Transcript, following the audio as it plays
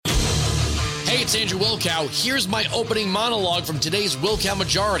Hey, it's Andrew Wilkow. Here's my opening monologue from today's Wilkow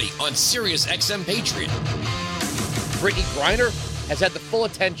Majority on Sirius XM Patriot. Brittney Griner has had the full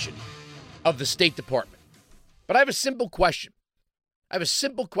attention of the State Department. But I have a simple question.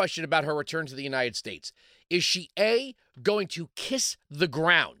 About her return to the United States. Is she, A, going to kiss the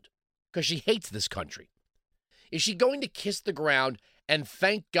ground because she hates this country? Is she going to kiss the ground and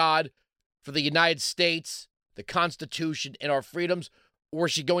thank God for the United States, the Constitution, and our freedoms? Or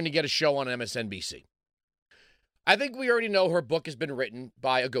is she going to get a show on MSNBC? I think we already know her book has been written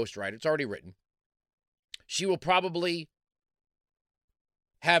by a ghostwriter. It's already written. She will probably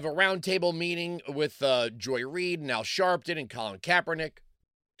have a roundtable meeting with Joy Reid and Al Sharpton and Colin Kaepernick.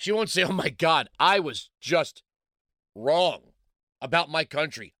 She won't say, oh my God, I was just wrong about my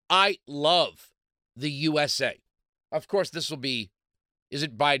country. I love the USA. Of course, this will be, is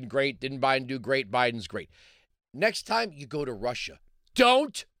it Biden great? Didn't Biden do great? Biden's great. Next time you go to Russia,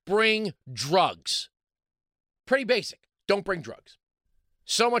 don't bring drugs. Pretty basic. Don't bring drugs.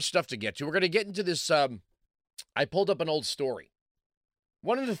 So much stuff to get to. We're going to get into this. I pulled up an old story.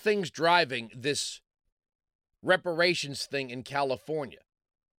 One of the things driving this reparations thing in California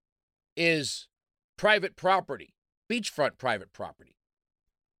is private property, beachfront private property,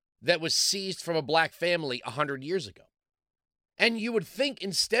 that was seized from a black family 100 years ago. And you would think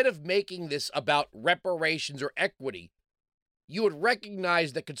instead of making this about reparations or equity, you would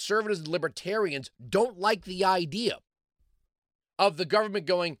recognize that conservatives and libertarians don't like the idea of the government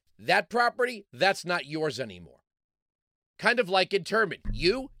going, that property, that's not yours anymore. Kind of like internment.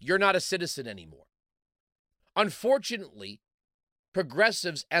 You're not a citizen anymore. Unfortunately,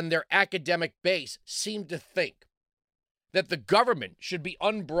 progressives and their academic base seem to think that the government should be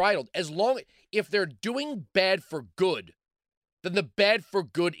unbridled if they're doing bad for good, then the bad for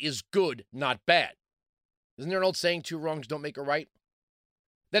good is good, not bad. Isn't there an old saying, two wrongs don't make a right?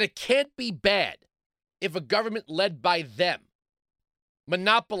 That it can't be bad if a government led by them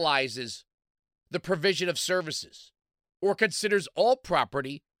monopolizes the provision of services or considers all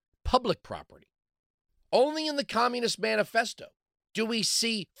property public property. Only in the Communist Manifesto do we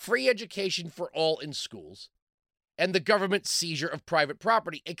see free education for all in schools and the government seizure of private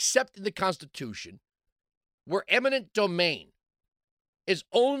property, except in the Constitution, where eminent domain is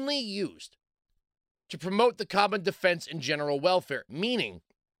only used to promote the common defense and general welfare, meaning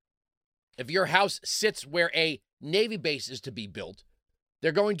if your house sits where a Navy base is to be built,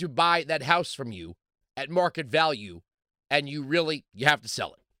 they're going to buy that house from you at market value, and you have to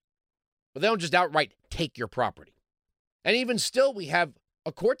sell it. But they don't just outright take your property. And even still, we have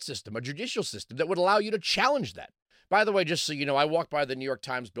a court system, a judicial system that would allow you to challenge that. By the way, just so you know, I walk by the New York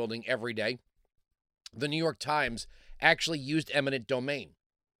Times building every day. The New York Times actually used eminent domain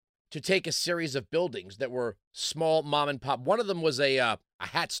to take a series of buildings that were small mom and pop. One of them was a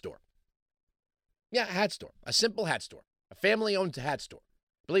hat store. Yeah, a hat store. A simple hat store. A family-owned hat store.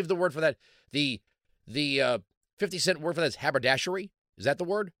 I believe the word for that, the 50-cent word for that is haberdashery. Is that the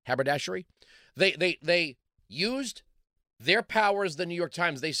word? Haberdashery? They used their power as the New York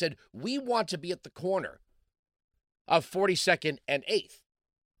Times. They said, we want to be at the corner of 42nd and 8th.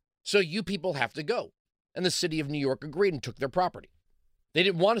 So you people have to go. And the city of New York agreed and took their property. They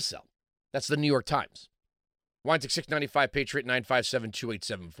didn't want to sell. That's the New York Times. Weinzig 695 Patriot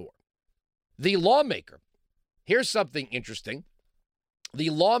 957-2874. The lawmaker. Here's something interesting. The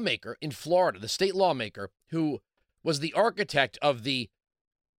lawmaker in Florida, the state lawmaker, who was the architect of the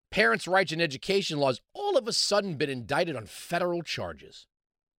parents' rights and education laws, all of a sudden been indicted on federal charges.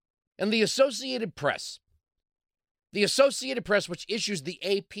 And the Associated Press, which issues the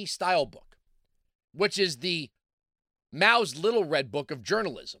AP style book, which is the Mao's Little Red Book of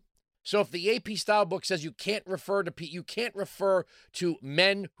journalism. So if the AP style book says you can't refer to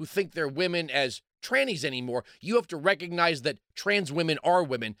men who think they're women as trannies anymore, you have to recognize that trans women are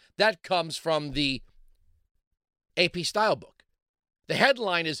women. That comes from the AP style book. The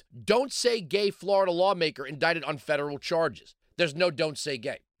headline is, Don't Say Gay Florida Lawmaker Indicted on Federal Charges. There's no don't say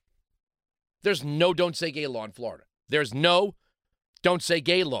gay. There's no don't say gay law in Florida. There's no don't say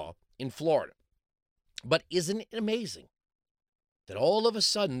gay law in Florida. But isn't it amazing that all of a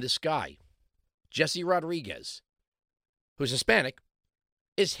sudden this guy, Jesse Rodriguez, who's Hispanic,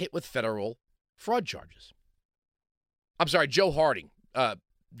 is hit with federal fraud charges? I'm sorry, Joe Harding.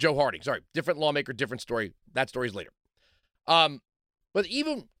 Sorry, different lawmaker, different story. That story's later. But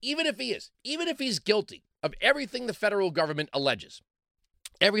even if he is, even if he's guilty of everything the federal government alleges,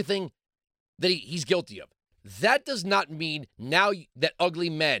 everything that he's guilty of, that does not mean now that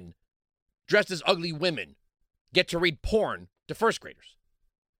ugly men dressed as ugly women get to read porn to first graders.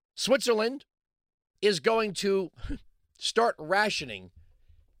 Switzerland is going to start rationing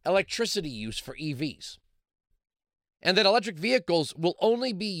electricity use for EVs, and that electric vehicles will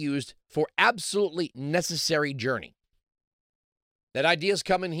only be used for absolutely necessary journey. That idea's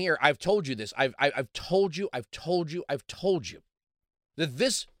coming here. I've told you this. I've told you that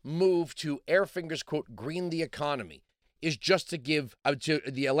this move to air fingers, quote, green the economy is just to give to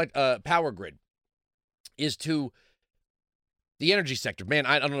the power grid, is to the energy sector. Man,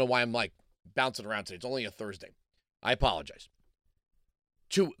 I don't know why I'm like bouncing around today. It's only a Thursday. I apologize.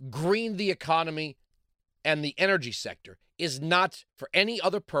 To green the economy and the energy sector is not for any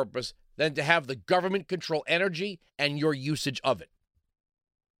other purpose than to have the government control energy and your usage of it.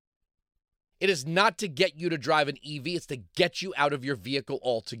 It is not to get you to drive an EV. It's to get you out of your vehicle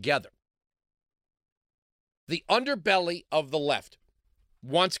altogether. The underbelly of the left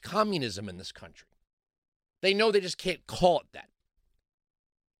wants communism in this country. They know they just can't call it that.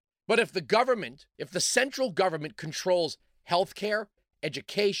 But if the central government controls healthcare,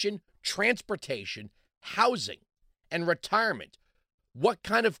 education, transportation, housing, and retirement, what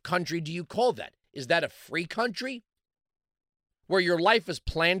kind of country do you call that? Is that a free country where your life is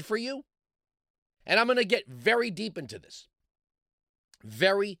planned for you? And I'm going to get very deep into this.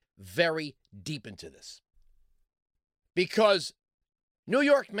 Very, very deep into this. Because New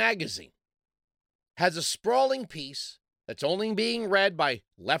York Magazine has a sprawling piece that's only being read by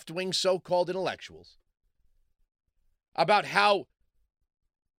left-wing so-called intellectuals about how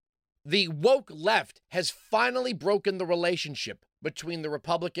the woke left has finally broken the relationship between the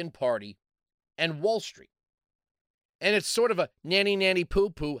Republican Party and Wall Street. And it's sort of a nanny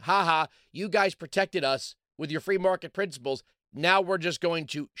poo-poo, ha-ha, you guys protected us with your free market principles. Now we're just going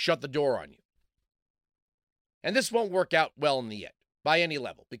to shut the door on you. And this won't work out well in the end, by any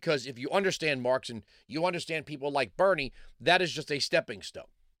level, because if you understand Marx and you understand people like Bernie, that is just a stepping stone.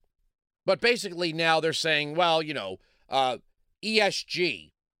 But basically now they're saying, well,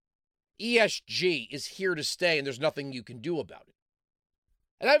 ESG is here to stay and there's nothing you can do about it.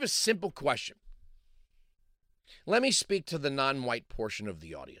 And I have a simple question. Let me speak to the non-white portion of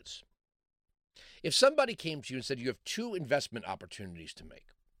the audience. If somebody came to you and said you have two investment opportunities to make,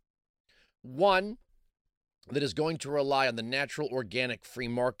 one that is going to rely on the natural, organic, free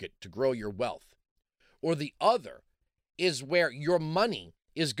market to grow your wealth, or the other is where your money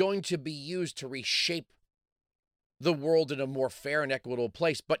is going to be used to reshape the world in a more fair and equitable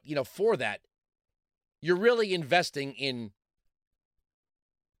place. But, for that, you're really investing in,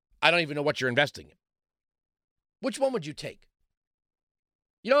 I don't even know what you're investing in. Which one would you take?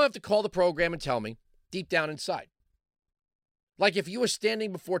 You don't have to call the program and tell me deep down inside. Like if you were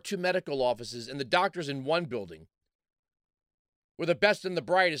standing before two medical offices and the doctors in one building were the best and the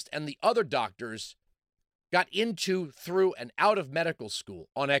brightest and the other doctors got into, through, and out of medical school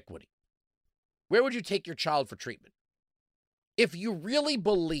on equity, where would you take your child for treatment? If you really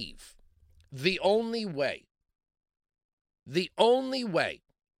believe the only way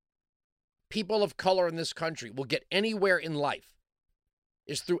people of color in this country will get anywhere in life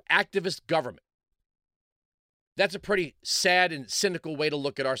is through activist government, that's a pretty sad and cynical way to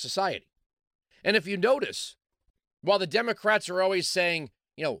look at our society. And if you notice, while the Democrats are always saying,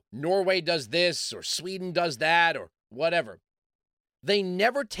 Norway does this or Sweden does that or whatever, they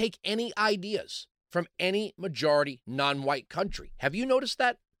never take any ideas from any majority non-white country. Have you noticed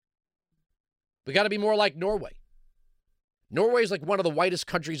that? We got to be more like Norway. Norway is like one of the whitest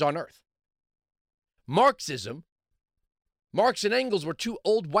countries on earth. Marxism, Marx and Engels were two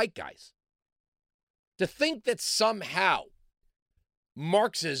old white guys. To think that somehow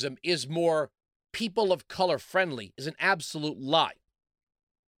Marxism is more people of color friendly is an absolute lie.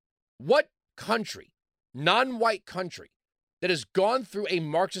 What country, non-white country, that has gone through a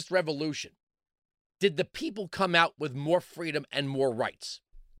Marxist revolution did the people come out with more freedom and more rights?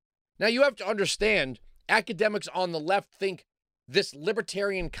 Now you have to understand, academics on the left think this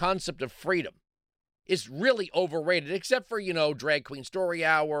libertarian concept of freedom is really overrated, except for, Drag Queen Story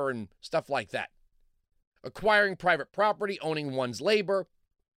Hour and stuff like that. Acquiring private property, owning one's labor,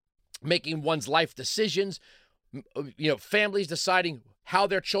 making one's life decisions, families deciding how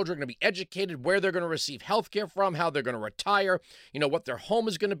their children are going to be educated, where they're going to receive health care from, how they're going to retire, what their home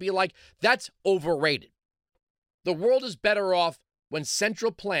is going to be like. That's overrated. The world is better off when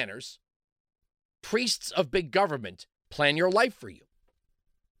central planners, priests of big government, plan your life for you.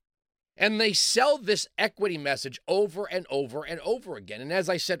 And they sell this equity message over and over and over again. And as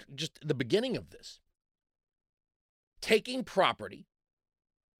I said just at the beginning of this, taking property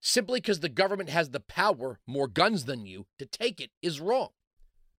simply because the government has the power, more guns than you, to take it is wrong.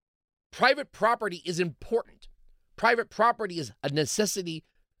 Private property is important. Private property is a necessity,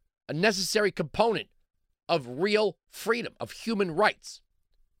 a necessary component of real freedom, of human rights.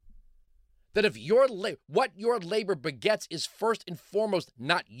 that if what your labor begets is first and foremost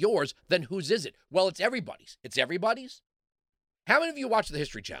not yours, then whose is it? Well, it's everybody's. It's everybody's. How many of you watch the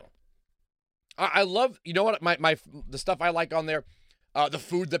History Channel? I love, you know what, the stuff I like on there? The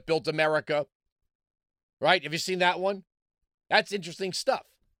Food That Built America, right? Have you seen that one? That's interesting stuff.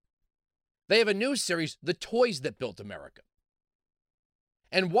 They have a new series, The Toys That Built America.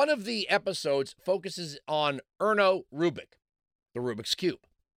 And one of the episodes focuses on Erno Rubik, the Rubik's Cube.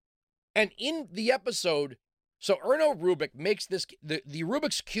 And in the episode, so Erno Rubik makes this, the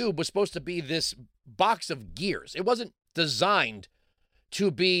Rubik's Cube was supposed to be this box of gears. It wasn't designed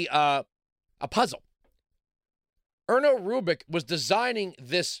to be a puzzle. Erno Rubik was designing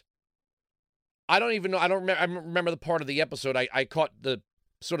this, I don't remember the part of the episode. I caught the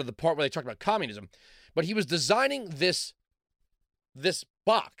sort of the part where they talked about communism, but he was designing this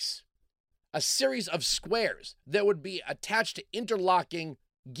box, a series of squares that would be attached to interlocking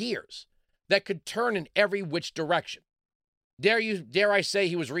gears that could turn in every which direction. Dare I say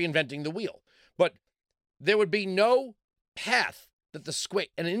he was reinventing the wheel, but there would be no path that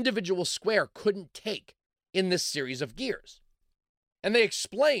an individual square couldn't take in this series of gears. And they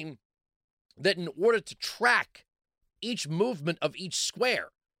explain that in order to track each movement of each square,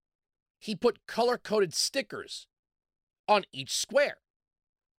 he put color-coded stickers on each square.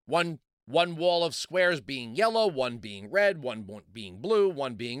 One wall of squares being yellow, one being red, one being blue,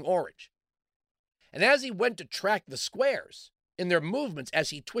 one being orange. And as he went to track the squares in their movements as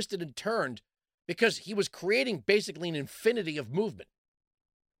he twisted and turned, because he was creating basically an infinity of movement,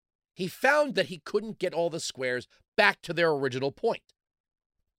 he found that he couldn't get all the squares back to their original point.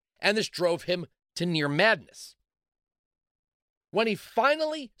 And this drove him to near madness. When he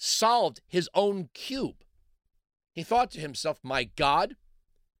finally solved his own cube, he thought to himself, my God,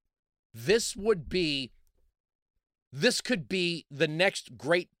 this could be the next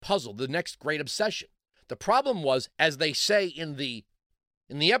great puzzle, the next great obsession. The problem was, as they say in the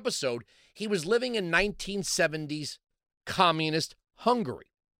episode, he was living in 1970s communist Hungary.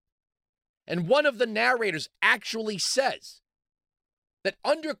 And one of the narrators actually says that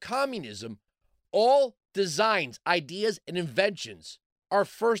under communism, all designs, ideas, and inventions are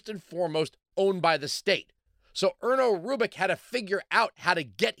first and foremost owned by the state. So Erno Rubik had to figure out how to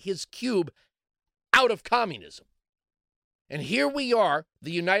get his cube out of communism. And here we are,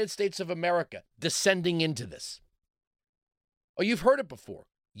 the United States of America, descending into this. Oh, you've heard it before.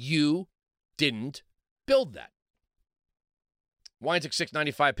 You didn't build that. Weinzig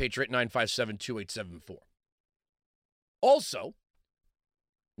 695, Patriot 957-2874. Also,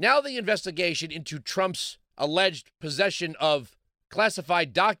 now the investigation into Trump's alleged possession of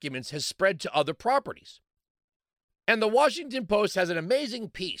classified documents has spread to other properties. And the Washington Post has an amazing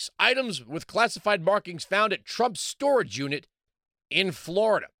piece, items with classified markings found at Trump's storage unit in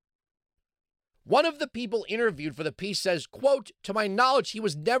Florida. One of the people interviewed for the piece says, quote, to my knowledge,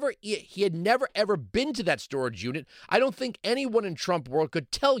 he had never ever been to that storage unit. I don't think anyone in Trump world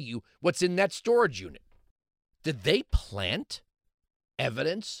could tell you what's in that storage unit. Did they plant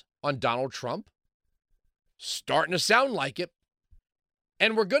evidence on Donald Trump? Starting to sound like it.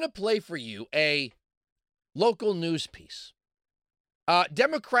 And we're going to play for you a local news piece.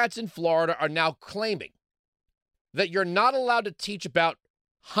 Democrats in Florida are now claiming that you're not allowed to teach about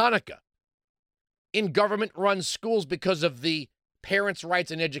Hanukkah in government-run schools because of the Parents'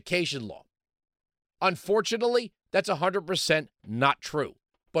 Rights and Education Law. Unfortunately, that's 100% not true.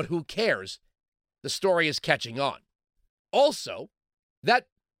 But who cares? The story is catching on. Also, that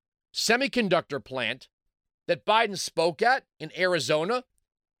semiconductor plant that Biden spoke at in Arizona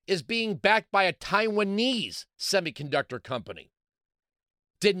is being backed by a Taiwanese semiconductor company.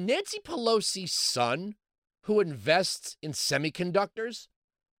 Did Nancy Pelosi's son, who invests in semiconductors,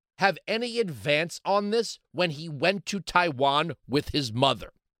 have any advance on this when he went to Taiwan with his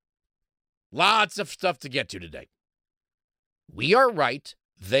mother? Lots of stuff to get to today. We are right,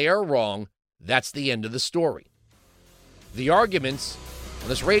 they are wrong. That's the end of the story. The arguments on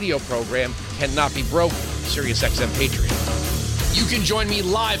this radio program cannot be broken. SiriusXM Patriot. You can join me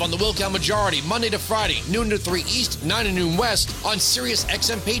live on the Wilkow Majority, Monday to Friday, noon to 3 East, 9 to noon West, on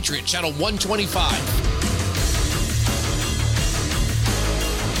SiriusXM Patriot, channel 125.